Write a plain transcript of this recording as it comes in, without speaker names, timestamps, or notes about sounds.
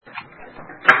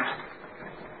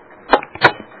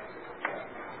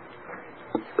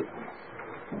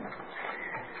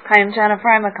Hi, I'm Jennifer.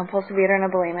 I'm a compulsive eater and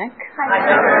a bulimic. Hi,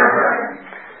 Jennifer.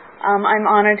 I'm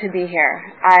honored to be here.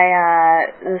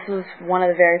 This was one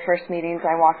of the very first meetings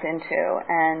I walked into,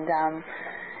 and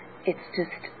it's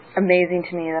just amazing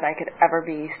to me that I could ever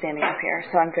be standing up here.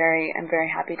 So I'm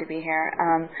very happy to be here.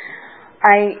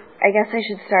 I guess I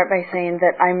should start by saying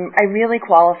that I really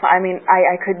qualify. I mean,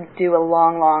 I could do a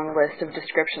long list of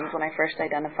descriptions when I first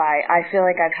identify. I feel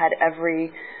like I've had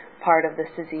every part of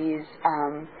this disease.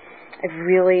 I've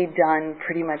really done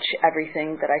pretty much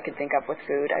everything that I could think of with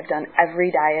food. I've done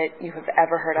every diet you have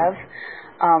ever heard of,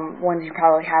 ones you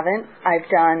probably haven't. I've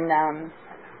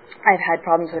had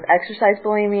problems with exercise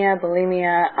bulimia,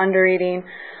 undereating,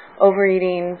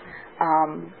 overeating,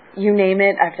 you name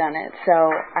it, I've done it.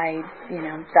 So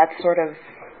that's sort of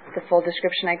the full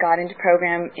description. I got into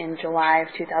program in July of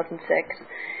 2006,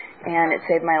 and it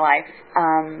saved my life.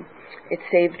 It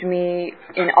saved me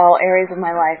in all areas of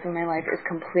my life, and my life is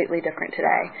completely different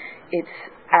today. It's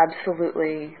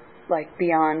absolutely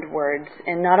beyond words,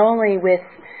 and not only with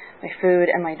my food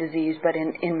and my disease, but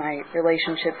in my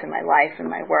relationships, in my life, in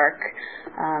my work,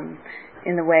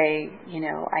 in the way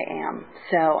I am.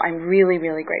 So I'm really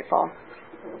grateful.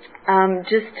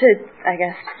 Just to, I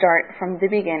guess, start from the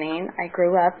beginning, I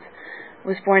grew up,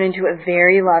 was born into a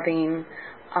very loving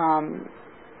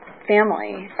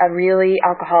family, a really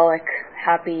alcoholic,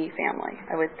 happy family,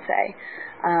 I would say.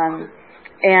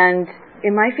 And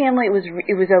in my family,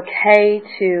 it was okay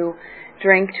to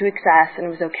drink to excess, and it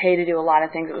was okay to do a lot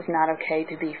of things. It was not okay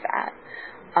to be fat.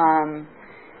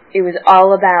 It was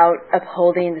all about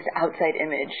upholding this outside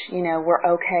image. We're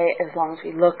okay as long as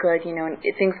we look good, and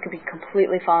things could be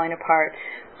completely falling apart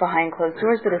behind closed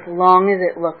doors, but as long as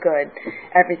it looked good,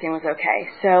 everything was okay.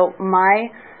 So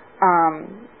my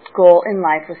goal in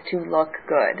life was to look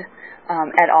good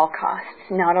at all costs,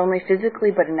 not only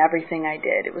physically, but in everything I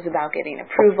did. It was about getting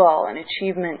approval and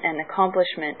achievement and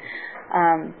accomplishment.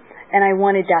 And I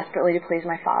wanted desperately to please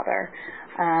my father,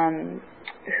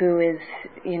 who is,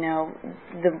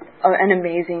 an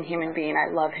amazing human being.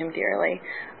 I love him dearly.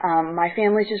 My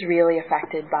family's just really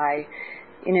affected by,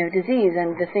 disease.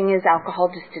 And the thing is, alcohol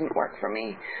just didn't work for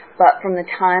me. But from the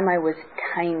time I was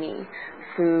tiny,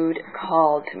 food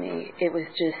called to me. It was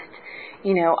just,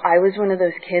 I was one of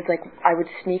those kids, I would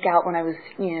sneak out when I was,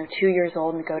 2 years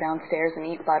old and go downstairs and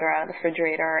eat butter out of the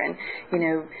refrigerator. And,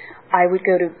 I would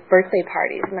go to birthday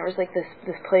parties, and there was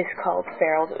this place called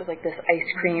Farrell's. It was this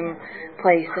ice cream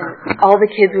place, and all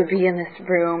the kids would be in this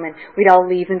room, and we'd all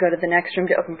leave and go to the next room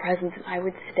to open presents, and I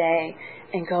would stay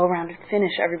and go around and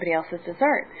finish everybody else's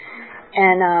dessert.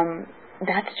 And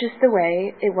that's just the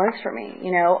way it was for me.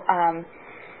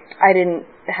 I didn't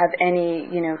have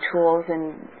any, tools,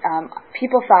 and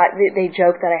people thought, they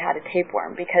joked that I had a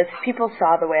tapeworm because people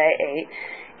saw the way I ate,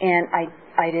 and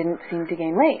I didn't seem to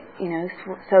gain weight,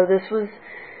 so this was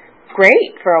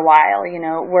great for a while,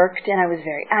 it worked, and I was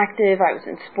very active. I was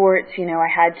in sports, I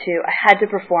had to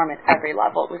perform at every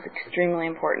level. It was extremely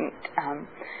important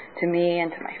to me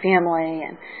and to my family,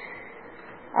 and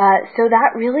so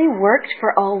that really worked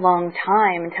for a long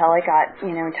time until I got,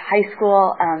 into high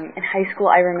school. In high school,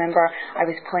 I remember I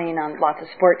was playing on lots of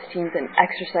sports teams and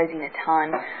exercising a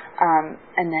ton.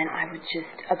 And then I would just,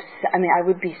 I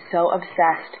would be so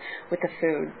obsessed with the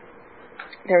food.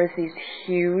 There was these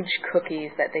huge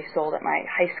cookies that they sold at my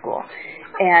high school.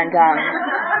 And,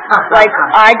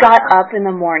 I got up in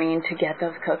the morning to get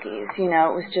those cookies. It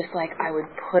was just I would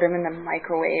put them in the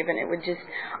microwave, and it would just,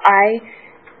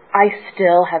 I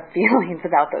still have feelings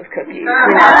about those cookies.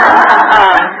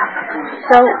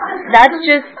 So that's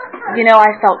just,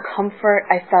 I felt comfort.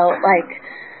 I felt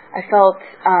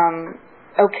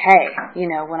okay,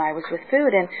 when I was with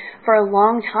food. And for a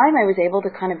long time, I was able to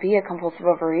kind of be a compulsive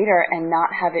overeater and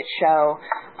not have it show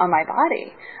on my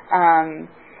body. And,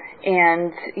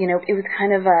 it was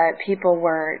kind of people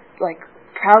were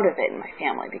proud of it in my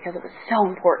family because it was so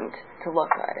important to look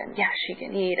good, and yeah, she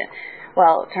can eat. And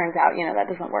well, it turns out, that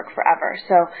doesn't work forever.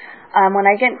 So when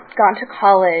I got to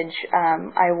college,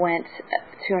 I went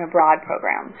to an abroad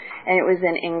program, and it was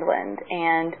in England,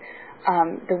 and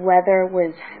the weather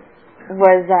was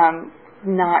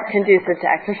not conducive to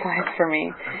exercise for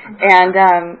me. And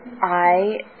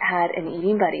I had an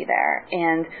eating buddy there,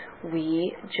 and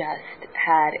we just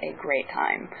had a great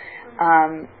time.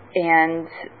 And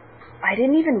I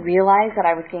didn't even realize that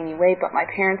I was gaining weight, but my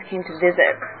parents came to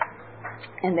visit,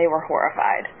 and they were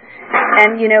horrified.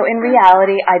 And, in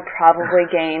reality, I'd probably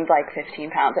gained 15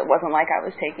 pounds. It wasn't like I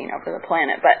was taking over the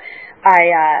planet, but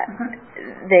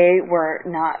they were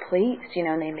not pleased.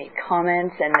 They made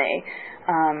comments, and they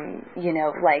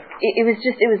It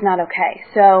was not okay.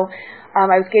 So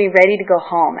I was getting ready to go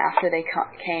home after they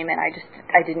came, and I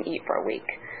didn't eat for a week.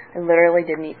 I literally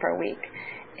didn't eat for a week.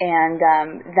 And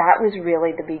that was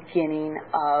really the beginning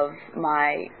of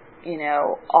my,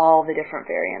 all the different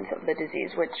variants of the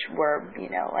disease, which were,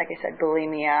 like I said,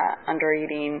 bulimia,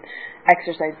 undereating,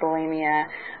 exercise bulimia,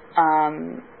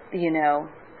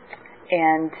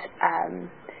 and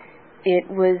it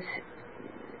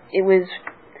was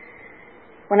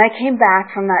when I came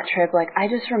back from that trip, I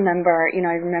just remember,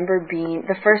 I remember being,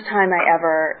 the first time I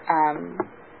ever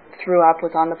threw up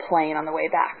was on the plane on the way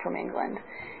back from England.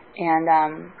 And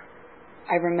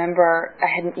I remember I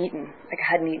hadn't eaten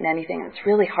anything. And it's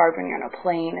really hard when you're on a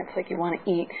plane. It's like you want to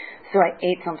eat. So I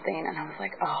ate something, and I was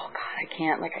like, oh, God, I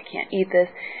can't eat this.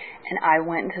 And I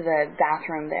went into the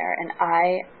bathroom there, and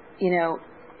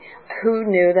who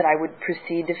knew that I would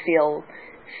proceed to feel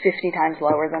 50 times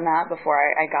lower than that before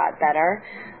I got better?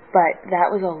 But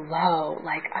that was a low.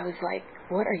 I was like,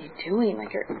 what are you doing?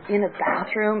 You're in a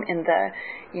bathroom in the,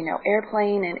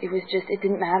 airplane, and it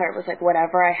didn't matter. It was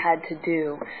whatever I had to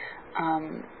do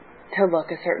to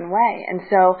look a certain way. And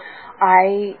so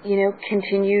I,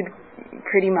 continued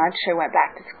pretty much. I went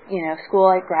back to, school.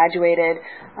 I graduated,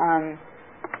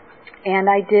 and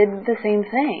I did the same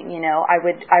thing. I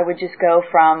would just go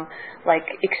from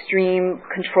extreme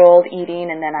controlled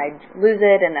eating, and then I'd lose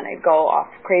it, and then I'd go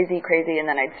off crazy, and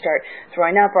then I'd start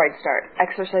throwing up, or I'd start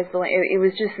exercise bullying. It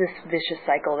was just this vicious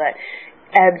cycle that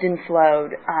ebbed and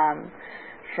flowed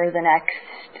for the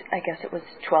next, I guess it was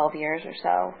 12 years or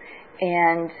so.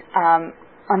 And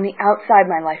on the outside,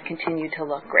 my life continued to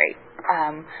look great.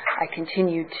 I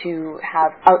continued to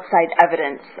have outside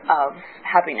evidence of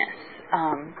happiness.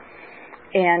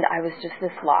 And I was just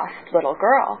this lost little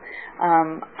girl.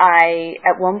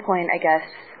 At one point, I guess,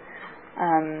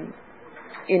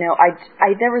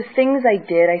 there were things I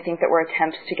did, I think, that were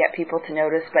attempts to get people to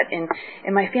notice, but in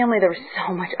my family, there was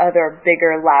so much other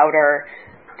bigger, louder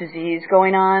disease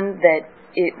going on that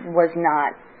it was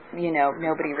not,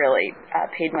 nobody really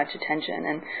paid much attention.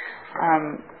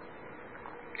 And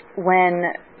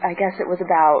when, I guess it was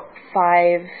about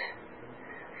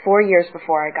 4 years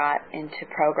before I got into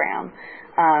program,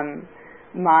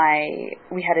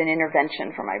 we had an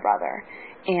intervention for my brother,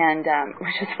 and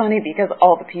which is funny because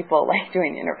all the people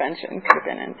doing the intervention could have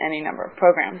been in any number of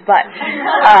programs, but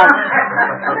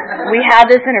we had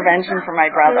this intervention for my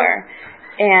brother,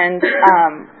 and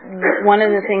one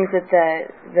of the things that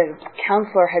the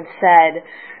counselor had said,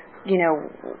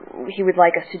 he would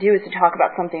like us to do is to talk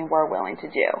about something we're willing to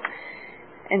do.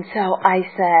 And so I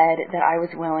said that I was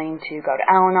willing to go to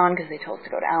Al-Anon because they told us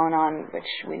to go to Al-Anon, which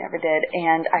we never did.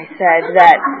 And I said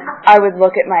that I would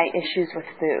look at my issues with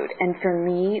food. And for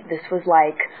me, this was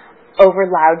over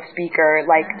loudspeaker,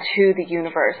 to the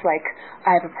universe,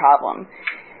 I have a problem.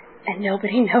 And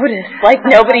nobody noticed,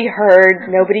 nobody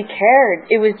heard, nobody cared.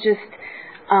 It was just,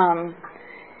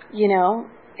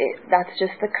 that's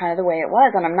just the kind of the way it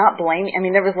was, and I'm not blaming. I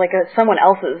mean, there was someone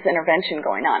else's intervention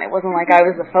going on. It wasn't I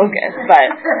was the focus,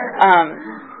 but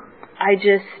I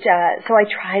just so I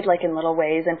tried in little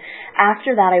ways, and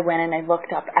after that I went and I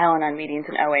looked up Al-Anon meetings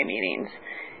and OA meetings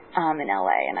in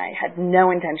LA, and I had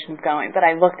no intention of going, but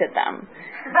I looked at them,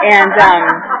 and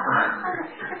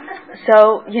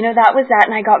so that was that,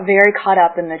 and I got very caught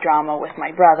up in the drama with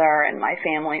my brother and my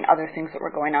family and other things that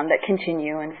were going on that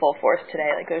continue in full force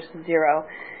today. There's zero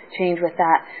change with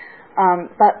that,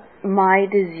 but my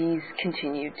disease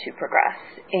continued to progress,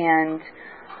 and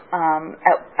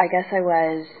I guess I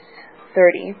was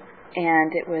 30,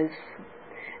 and it was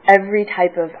every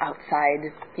type of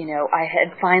outside, I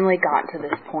had finally gotten to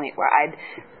this point where I'd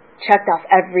checked off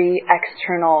every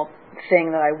external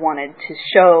thing that I wanted to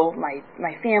show my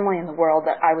family and the world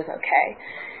that I was okay.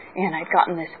 And I'd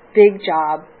gotten this big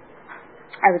job.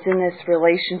 I was in this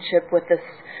relationship with this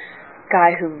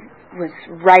guy who was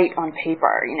right on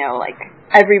paper,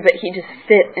 everybody, he just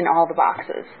fit in all the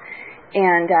boxes.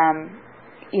 And,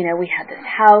 we had this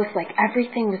house,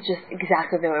 everything was just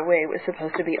exactly the way it was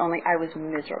supposed to be, only I was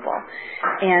miserable.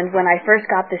 And when I first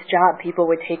got this job, people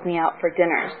would take me out for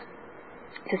dinners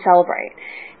to celebrate.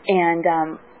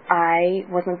 And I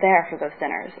wasn't there for those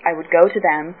dinners. I would go to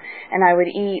them, and I would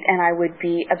eat, and I would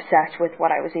be obsessed with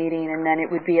what I was eating, and then it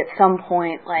would be at some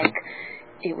point,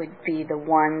 it would be the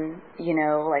one,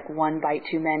 one bite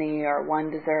too many or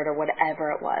one dessert or whatever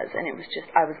it was. And it was just,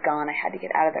 I was gone. I had to get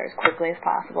out of there as quickly as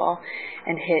possible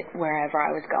and hit wherever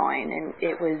I was going. And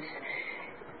it was,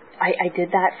 I did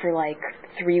that for like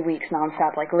 3 weeks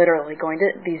nonstop, like literally going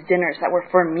to these dinners that were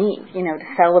for me, to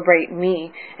celebrate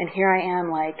me. And here I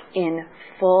am, like in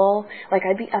full, like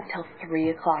I'd be up till 3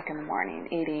 o'clock in the morning,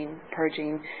 eating,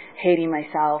 purging, hating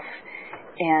myself.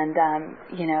 And,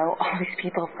 all these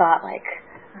people thought like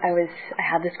I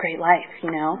had this great life,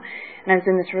 and I was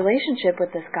in this relationship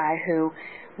with this guy who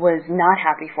was not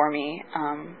happy for me.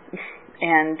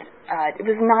 And it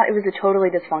was a totally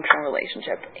dysfunctional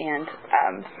relationship, and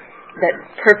that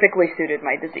perfectly suited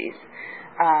my disease.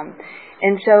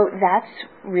 And so that's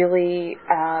really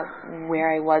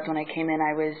where I was when I came in.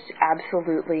 I was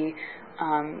absolutely,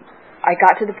 I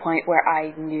got to the point where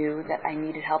I knew that I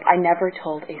needed help. I never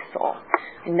told a soul.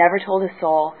 I never told a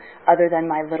soul other than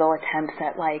my little attempts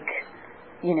at I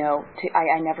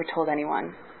never told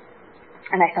anyone.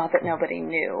 And I thought that nobody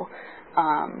knew.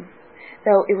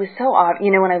 So it was so odd,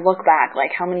 when I look back, like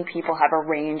how many people have a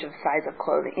range of size of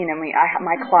clothing.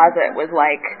 My closet was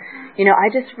like, I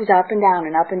just was up and down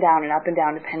and up and down and up and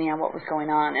down depending on what was going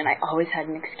on, and I always had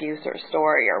an excuse or a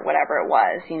story or whatever it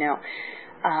was,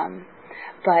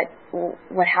 But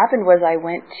what happened was I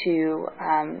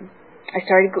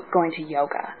started going to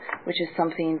yoga, which is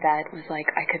something that was like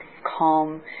I could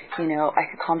calm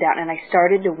down. And I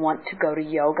started to want to go to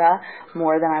yoga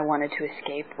more than I wanted to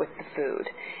escape with the food.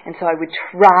 And so I would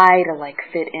try to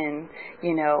fit in,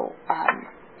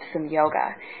 some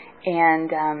yoga.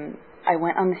 And I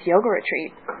went on this yoga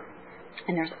retreat,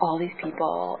 and there's all these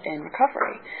people in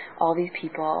recovery, all these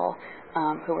people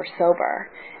who were sober.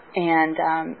 And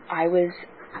I was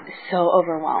so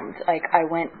overwhelmed. I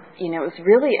went, it was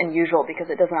really unusual because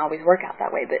it doesn't always work out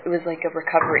that way, but it was like a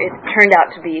recovery. It turned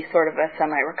out to be sort of a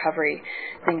semi-recovery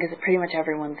thing because pretty much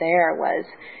everyone there was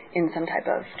in some type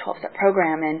of 12-step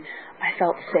program, and I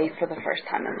felt safe for the first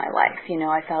time in my life.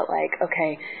 I felt like,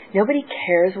 okay, nobody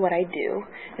cares what I do.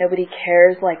 Nobody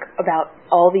cares about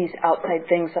all these outside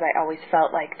things that I always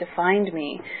felt like defined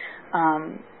me.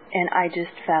 And I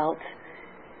just felt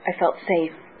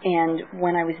safe. And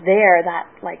when I was there, that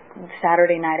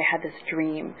Saturday night, I had this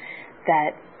dream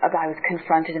that I was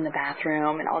confronted in the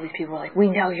bathroom, and all these people were like, "We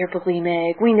know you're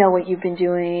bulimic. We know what you've been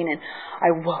doing." And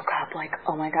I woke up like,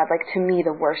 oh my God, to me,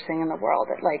 the worst thing in the world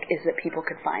is that people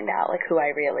could find out who I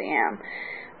really am.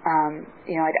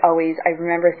 I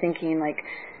remember thinking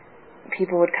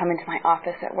people would come into my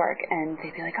office at work and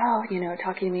they'd be like, "Oh,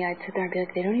 talking to me." I'd sit there and be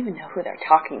like, they don't even know who they're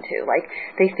talking to.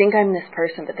 They think I'm this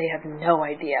person, but they have no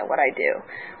idea what I do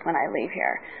when I leave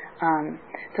here.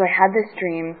 So I had this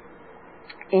dream,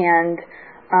 and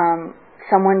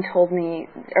someone told me,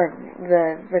 or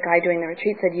the guy doing the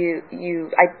retreat said,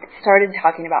 I started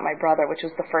talking about my brother, which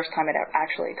was the first time I'd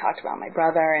actually talked about my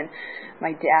brother and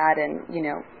my dad and,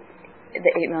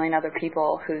 the 8 million other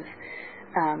people whose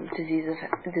diseases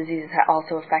had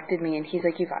also affected me. And he's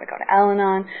like, "You got to go to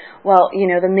Al-Anon." Well,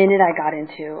 the minute I got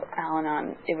into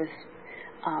Al-Anon, it was,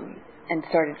 and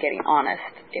started getting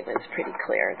honest, it was pretty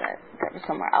clear that there was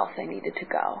somewhere else I needed to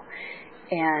go.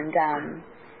 And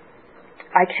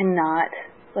I cannot,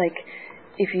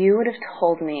 if you would have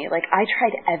told me, I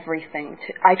tried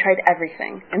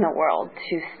everything in the world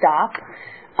to stop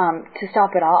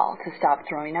it all, to stop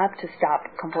throwing up, to stop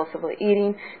compulsively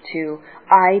eating,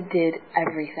 I did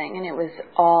everything, and it was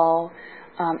all,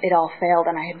 it all failed,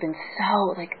 and I had been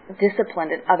so,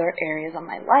 disciplined in other areas of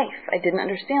my life. I didn't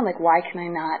understand, why can I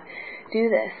not do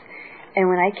this? And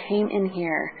when I came in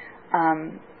here,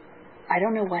 I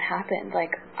don't know what happened.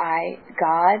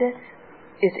 God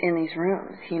is in these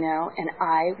rooms, and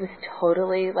I was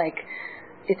totally,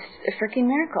 it's a freaking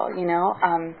miracle,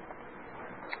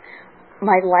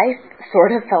 My life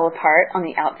sort of fell apart on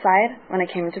the outside when I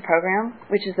came into program,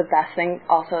 which is the best thing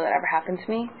also that ever happened to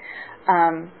me.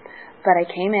 But I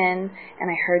came in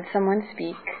and I heard someone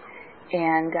speak,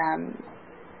 and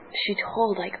she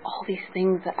told all these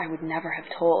things that I would never have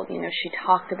told. She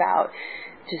talked about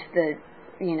just the,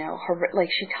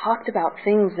 she talked about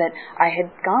things that I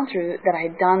had gone through, that I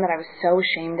had done, that I was so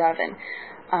ashamed of. And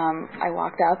I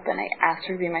walked up and I asked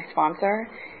her to be my sponsor,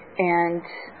 and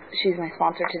she's my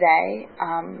sponsor today,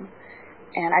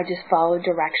 and I just followed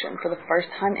direction. For the first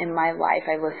time in my life,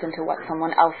 I listened to what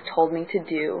someone else told me to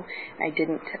do, and I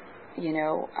didn't,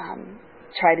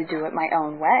 try to do it my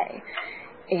own way.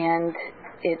 And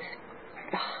it's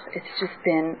just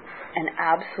been an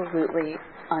absolutely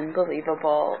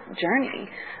unbelievable journey.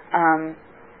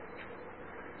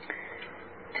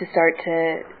 To start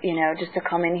to, just to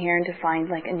come in here and to find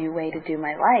a new way to do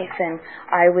my life. And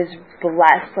I was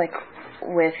blessed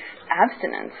with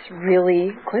abstinence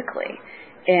really quickly.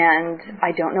 And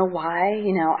I don't know why,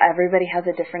 everybody has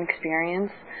a different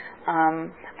experience.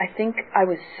 I think I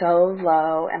was so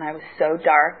low and I was so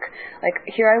dark. Like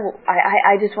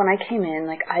I just, when I came in,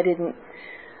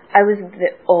 I was the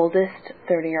oldest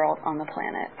 30-year-old on the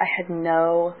planet.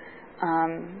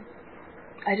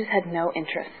 I just had no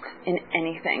interest in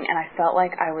anything, and I felt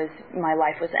like my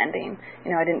life was ending.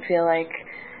 I didn't feel like,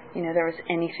 there was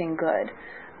anything good.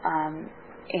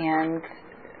 And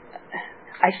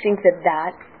I think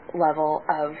that level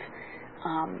of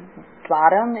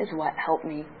bottom is what helped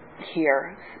me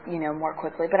here, more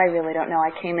quickly. But I really don't know.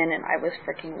 I came in and I was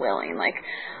freaking willing. Like,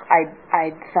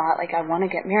 I thought, like, I want to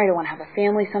get married. I want to have a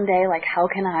family someday. Like, how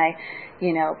can I,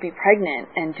 be pregnant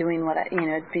and doing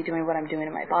be doing what I'm doing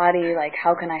in my body? Like,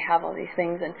 how can I have all these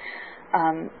things? And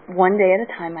one day at a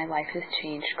time, my life has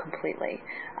changed completely.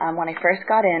 When I first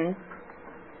got in,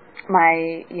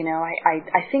 I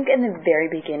think in the very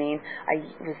beginning, I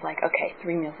was like, okay,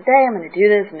 3 meals a day, I'm going to do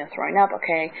this, no throwing up,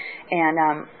 okay, and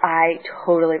I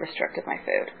totally restricted my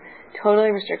food,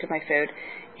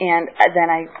 and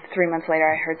then 3 months later,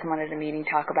 I heard someone at a meeting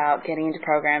talk about getting into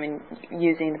program and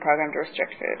using the program to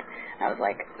restrict food, and I was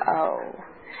like, oh.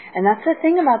 And that's the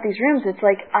thing about these rooms. It's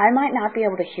like, I might not be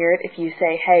able to hear it if you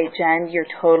say, hey, Jen, you're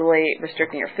totally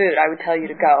restricting your food. I would tell you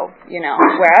to go,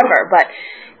 wherever. But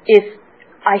if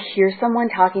I hear someone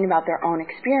talking about their own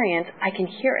experience, I can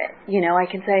hear it. I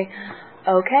can say,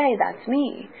 okay, that's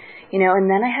me. And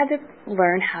then I had to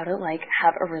learn how to,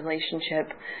 have a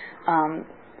relationship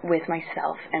with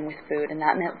myself and with food, and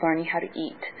that meant learning how to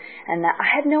eat. And that I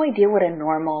had no idea what a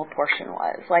normal portion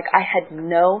was. Like, I had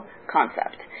no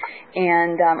concept.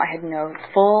 And I had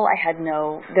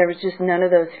there was just none of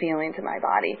those feelings in my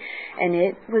body. And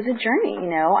it was a journey,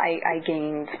 I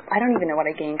gained, I don't even know what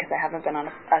I gained because I haven't been on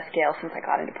a scale since I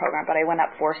got into program, but I went up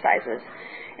 4 sizes.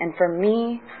 And for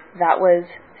me, that was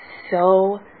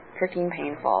so freaking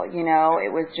painful, It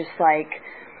was just like,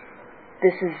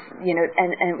 this is,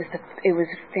 and it was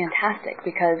fantastic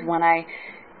because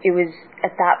it was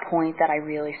at that point that I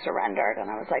really surrendered,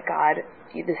 and I was like, God,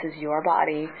 this is your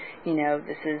body,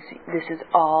 this is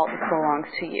all that belongs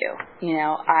to you,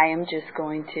 I am just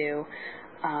going to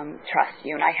trust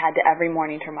you. And I had to every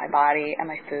morning turn my body and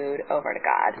my food over to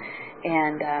God,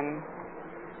 and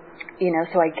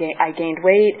so I gained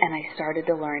weight and I started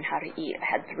to learn how to eat. I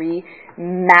had 3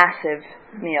 massive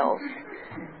meals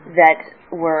that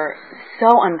were so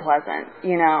unpleasant,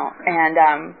 and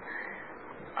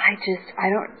I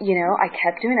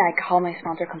kept doing it. I called my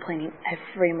sponsor complaining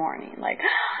every morning, like,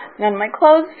 none of my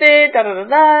clothes fit,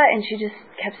 and she just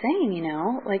kept saying,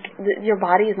 your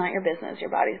body is not your business,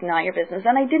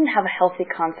 and I didn't have a healthy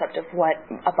concept of what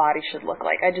a body should look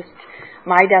like.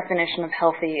 My definition of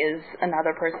healthy is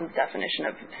another person's definition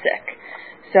of sick.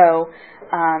 So,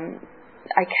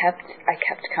 I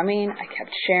kept coming, I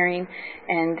kept sharing,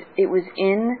 and it was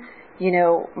in,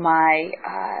 my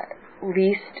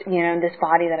least, this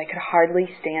body that I could hardly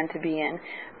stand to be in,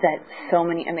 that so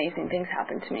many amazing things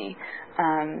happened to me.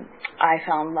 I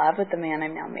fell in love with the man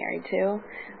I'm now married to.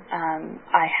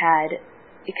 I had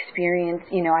experience,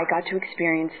 I got to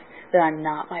experience that I'm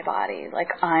not my body. Like,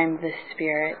 I'm the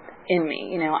spirit in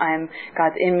me,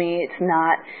 God's in me. It's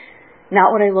not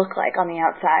what I look like on the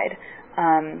outside.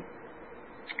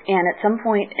 And at some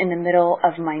point in the middle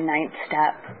of my 9th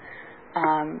step,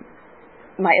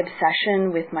 my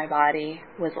obsession with my body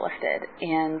was lifted.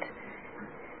 And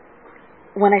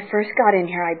when I first got in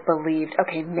here, I believed,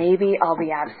 okay, maybe I'll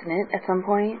be abstinent at some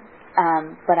point,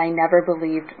 but I never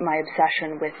believed my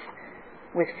obsession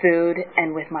with food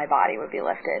and with my body would be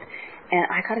lifted. And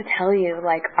I got to tell you,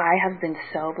 I have been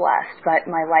so blessed,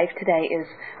 but my life today is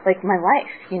like my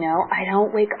life, I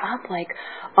don't wake up like,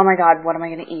 oh my God, what am I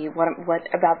going to eat? What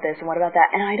about this and what about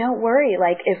that? And I don't worry,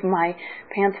 if my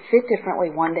pants fit differently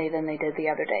one day than they did the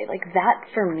other day.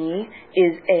 That for me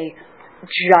is a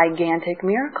gigantic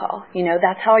miracle.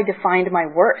 That's how I defined my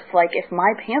worth. If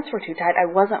my pants were too tight, I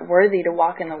wasn't worthy to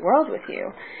walk in the world with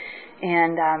you.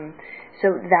 And, so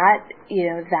that,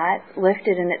 that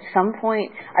lifted, and at some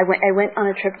point, I went on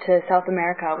a trip to South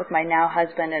America with my now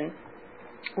husband, and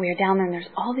we were down there, and there's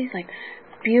all these,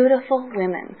 beautiful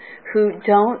women who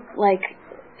don't,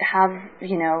 have,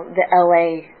 the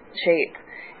LA shape,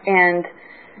 and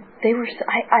they were,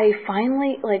 I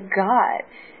finally, God,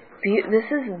 this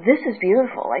is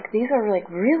beautiful. These are,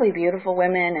 really beautiful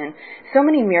women, and so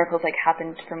many miracles,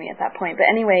 happened for me at that point. But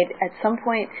anyway, at some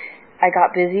point, I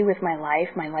got busy with my life.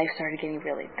 My life started getting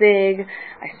really big.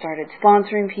 I started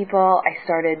sponsoring people. I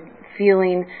started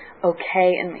feeling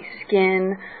okay in my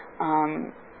skin.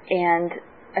 And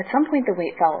at some point the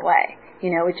weight fell away.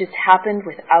 It just happened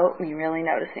without me really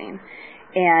noticing.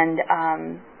 And,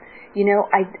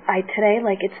 I today,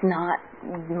 it's not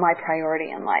my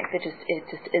priority in life. It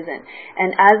just isn't.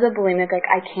 And as a bulimic,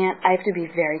 I have to be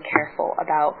very careful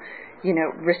about,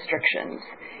 restrictions.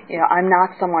 I'm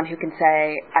not someone who can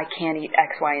say, I can't eat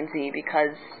X, Y, and Z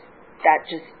because that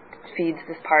just feeds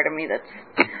this part of me that's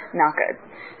not good.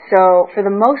 So for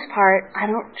the most part,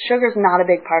 sugar's not a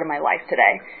big part of my life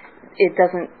today.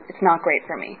 It's not great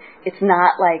for me. It's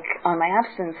not on my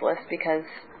abstinence list because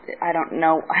I don't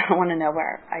want to know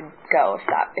where I'd go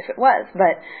if it was.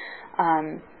 But,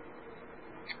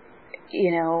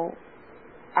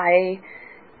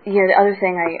 the other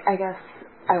thing I guess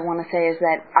I want to say is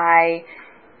that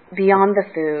beyond the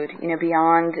food,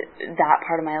 beyond that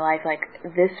part of my life,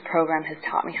 this program has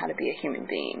taught me how to be a human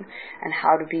being and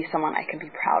how to be someone I can be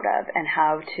proud of and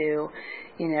how to,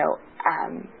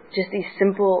 just these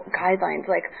simple guidelines.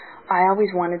 I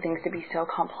always wanted things to be so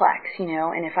complex,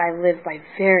 and if I live by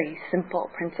very simple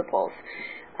principles,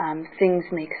 things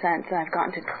make sense. And I've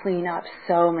gotten to clean up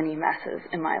so many messes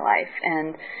in my life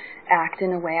and act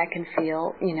in a way I can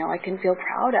feel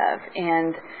proud of.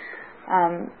 And,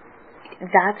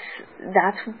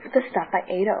 that's the stuff I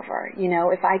ate over.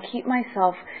 If I keep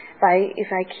myself,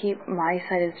 if I keep my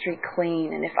side of the street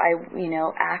clean, and if I,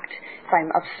 if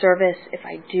I'm of service, if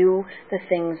I do the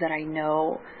things that I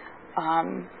know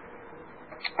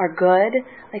are good,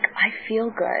 I feel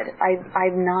good.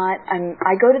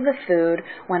 I go to the food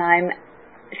when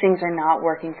things are not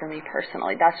working for me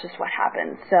personally. That's just what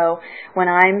happens. So when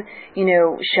I'm,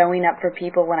 showing up for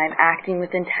people, when I'm acting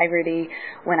with integrity,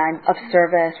 when I'm of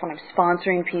service, when I'm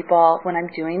sponsoring people, when I'm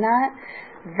doing that,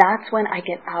 that's when I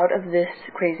get out of this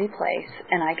crazy place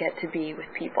and I get to be with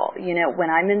people. When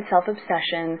I'm in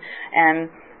self-obsession and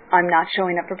I'm not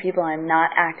showing up for people, I'm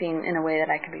not acting in a way that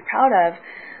I can be proud of,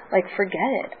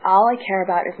 forget it. All I care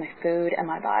about is my food and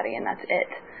my body, and that's it.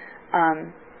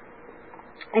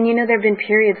 And there have been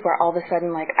periods where all of a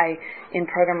sudden, in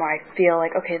program where I feel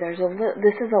okay,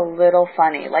 this is a little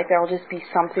funny. There'll just be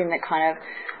something that kind of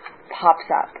pops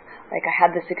up. I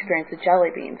had this experience with jelly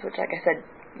beans, which, like I said,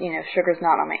 sugar's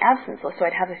not on my abstinence list, so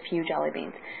I'd have a few jelly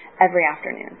beans every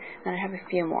afternoon. Then I'd have a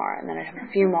few more, and then I'd have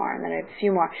a few more, and then I'd have a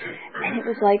few more. And it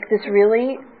was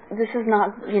this is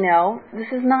not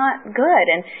good.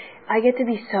 And I get to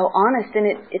be so honest, and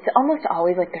it's almost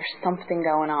always there's something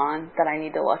going on that I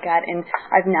need to look at. And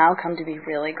I've now come to be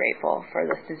really grateful for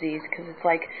this disease because it's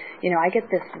I get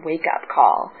this wake-up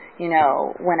call,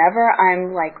 whenever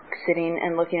I'm sitting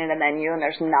and looking at a menu and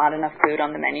there's not enough food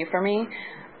on the menu for me,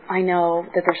 I know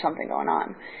that there's something going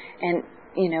on. And,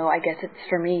 I guess it's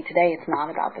for me today, it's not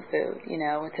about the food,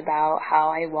 it's about how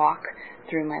I walk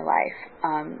through my life.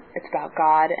 It's about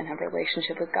God and have a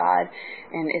relationship with God,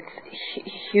 and it's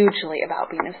hugely about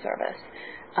being of service.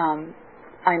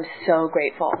 I'm so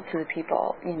grateful to the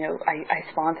people, I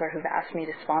sponsor who've asked me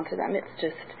to sponsor them. It's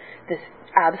just this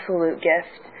absolute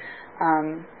gift.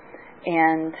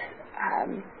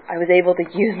 I was able to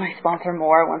use my sponsor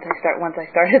more once I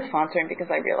started sponsoring because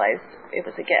I realized it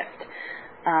was a gift.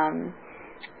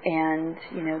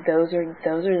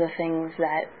 Those are the things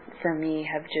that for me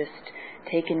have just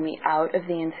taken me out of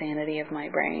the insanity of my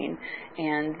brain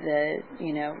and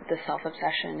the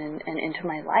self-obsession and into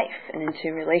my life and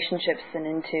into relationships and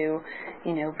into,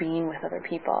 being with other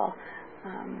people.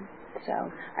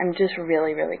 So I'm just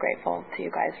really, really grateful to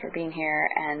you guys for being here,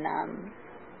 and I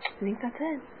think that's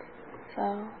it.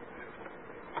 So.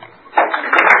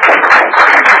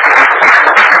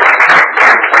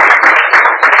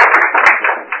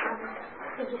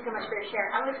 Thank you so much for your share.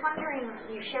 I was wondering,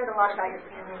 you shared a lot about your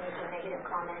family making negative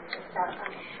comments and stuff.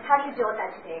 How do you deal with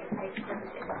that today?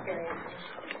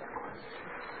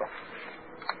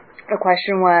 The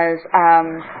question was,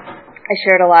 I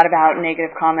shared a lot about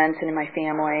negative comments in my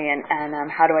family, and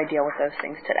how do I deal with those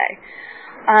things today?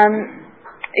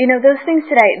 Those things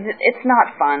today, it's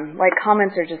not fun.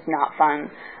 Comments are just not fun.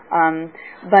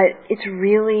 But it's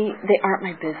really, they aren't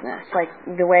my business.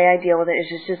 The way I deal with it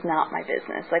is just not my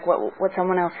business. What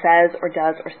someone else says or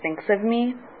does or thinks of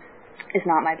me is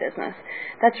not my business.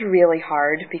 That's really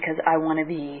hard because I want to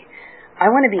be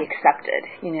accepted.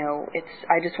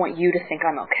 I just want you to think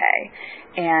I'm okay.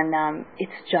 And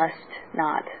it's just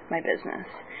not my business.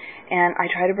 And I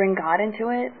try to bring God into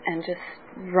it and just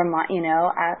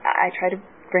I try to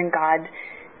bring God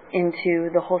into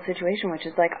the whole situation, which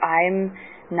is I'm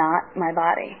not my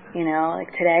body,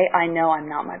 today I know I'm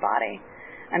not my body.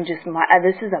 I'm just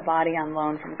this is a body on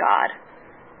loan from God.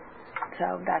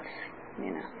 So that's,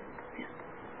 yeah.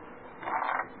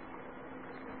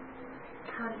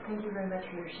 Thank you very much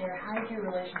for your share. How did your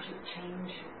relationship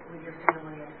change with your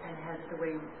family, and has the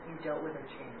way you dealt with it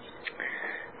changed?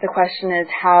 the question is,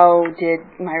 how did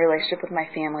my relationship with my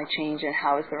family change, and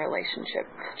how has the relationship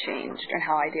changed, and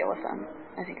how I deal with them?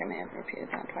 I think I may have repeated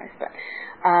that twice, but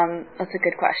that's a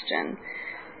good question.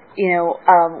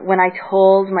 When I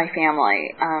told my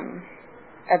family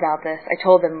about this, I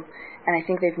told them, and I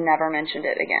think they've never mentioned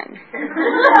it again.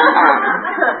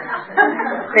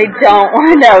 They don't want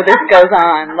to know this goes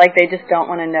on. Like, they just don't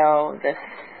want to know this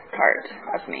part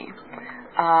of me.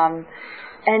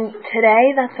 And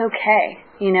today, that's okay.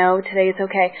 Today it's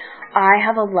okay. I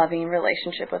have a loving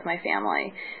relationship with my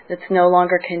family that's no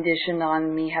longer conditioned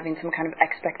on me having some kind of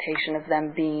expectation of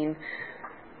them being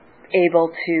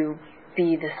able to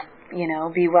be this,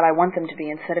 be what I want them to be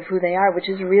instead of who they are, which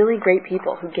is really great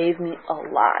people who gave me a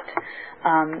lot.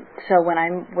 So when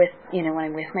I'm with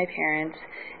my parents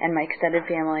and my extended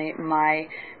family, my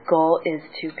goal is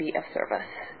to be of service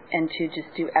and to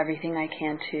just do everything I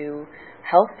can to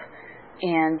help.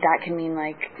 And that can mean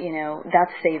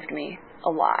that's saved me a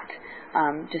lot.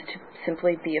 Just to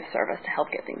simply be of service, to help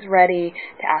get things ready,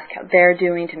 to ask how they're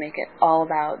doing, to make it all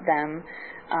about them.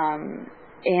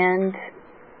 And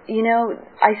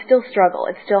I still struggle.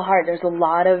 It's still hard. There's a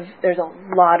lot of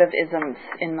isms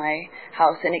in my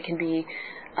house, and it can be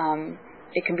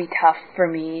tough for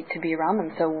me to be around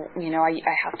them. So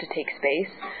I have to take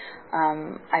space.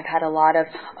 I've had a lot of,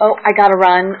 I gotta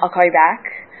run, I'll call you back,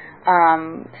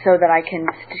 so that I can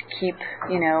keep,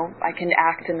 I can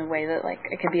act in a way that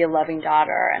I can be a loving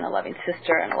daughter and a loving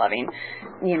sister and a loving,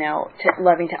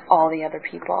 loving to all the other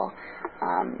people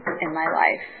in my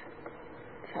life.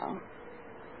 So,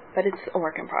 but it's a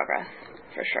work in progress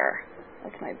for sure.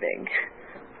 That's my big.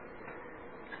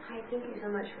 Hi, thank you so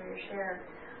much for your share.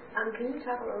 Can you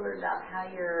talk a little bit about how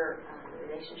your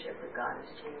relationship with God has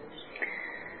changed?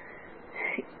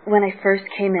 When I first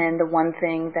came in, the one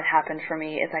thing that happened for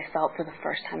me is I felt for the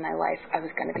first time in my life I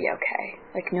was going to be okay.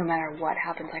 No matter what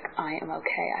happens, I am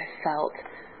okay. I felt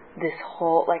this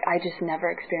whole, I just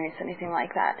never experienced anything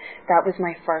like that. That was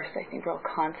my first, I think, real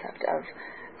concept of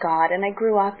God. And I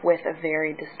grew up with a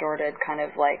very distorted kind of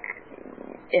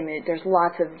image. There's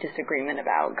lots of disagreement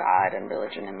about God and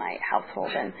religion in my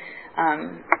household. And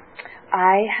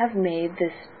I have made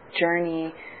this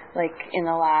journey in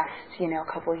the last,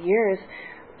 couple of years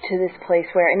to this place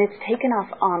where, and it's taken off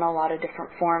on a lot of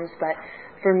different forms, but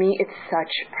for me it's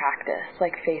such practice.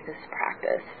 Faith is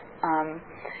practice.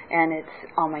 And it's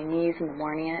on my knees in the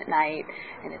morning and at night,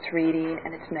 and it's reading,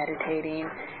 and it's meditating,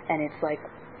 and it's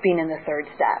being in the third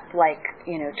step,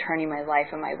 turning my life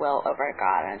and my will over to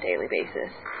God on a daily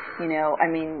basis.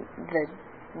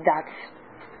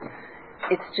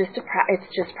 It's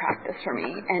just practice for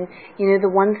me. And the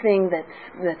one thing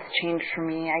that's changed for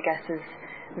me, I guess, is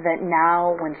that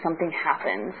now when something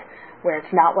happens where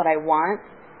it's not what I want,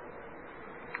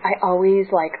 I always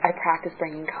I practice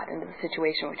bringing God into the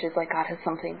situation, which is God has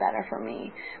something better for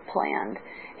me planned.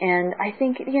 And I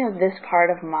think this part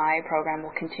of my program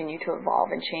will continue to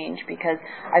evolve and change because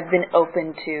I've been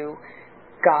open to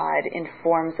God in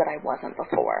forms that I wasn't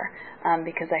before,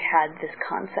 because I had this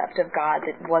concept of God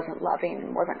that wasn't loving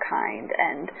and wasn't kind,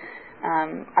 and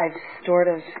I've sort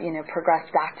of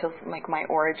progressed back to my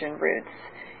origin roots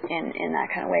in that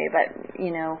kind of way. But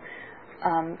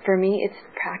for me it's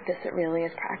practice. It really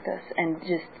is practice, and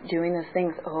just doing those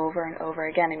things over and over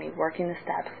again. Working the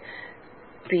steps,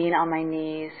 being on my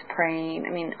knees, praying.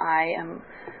 I am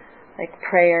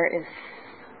prayer is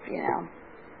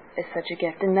is such a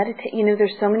gift. And meditate,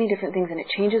 there's so many different things, and it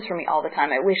changes for me all the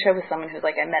time. I wish I was someone who's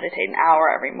I meditate an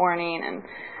hour every morning,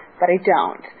 but I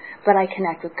don't. But I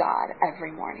connect with God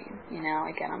every morning.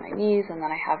 I get on my knees, and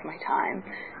then I have my time,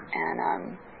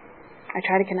 and I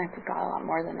try to connect with God a lot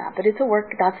more than that. But it's a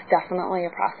work. That's definitely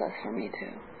a process for me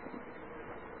too.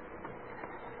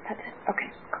 That's it.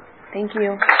 Okay. Thank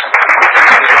you.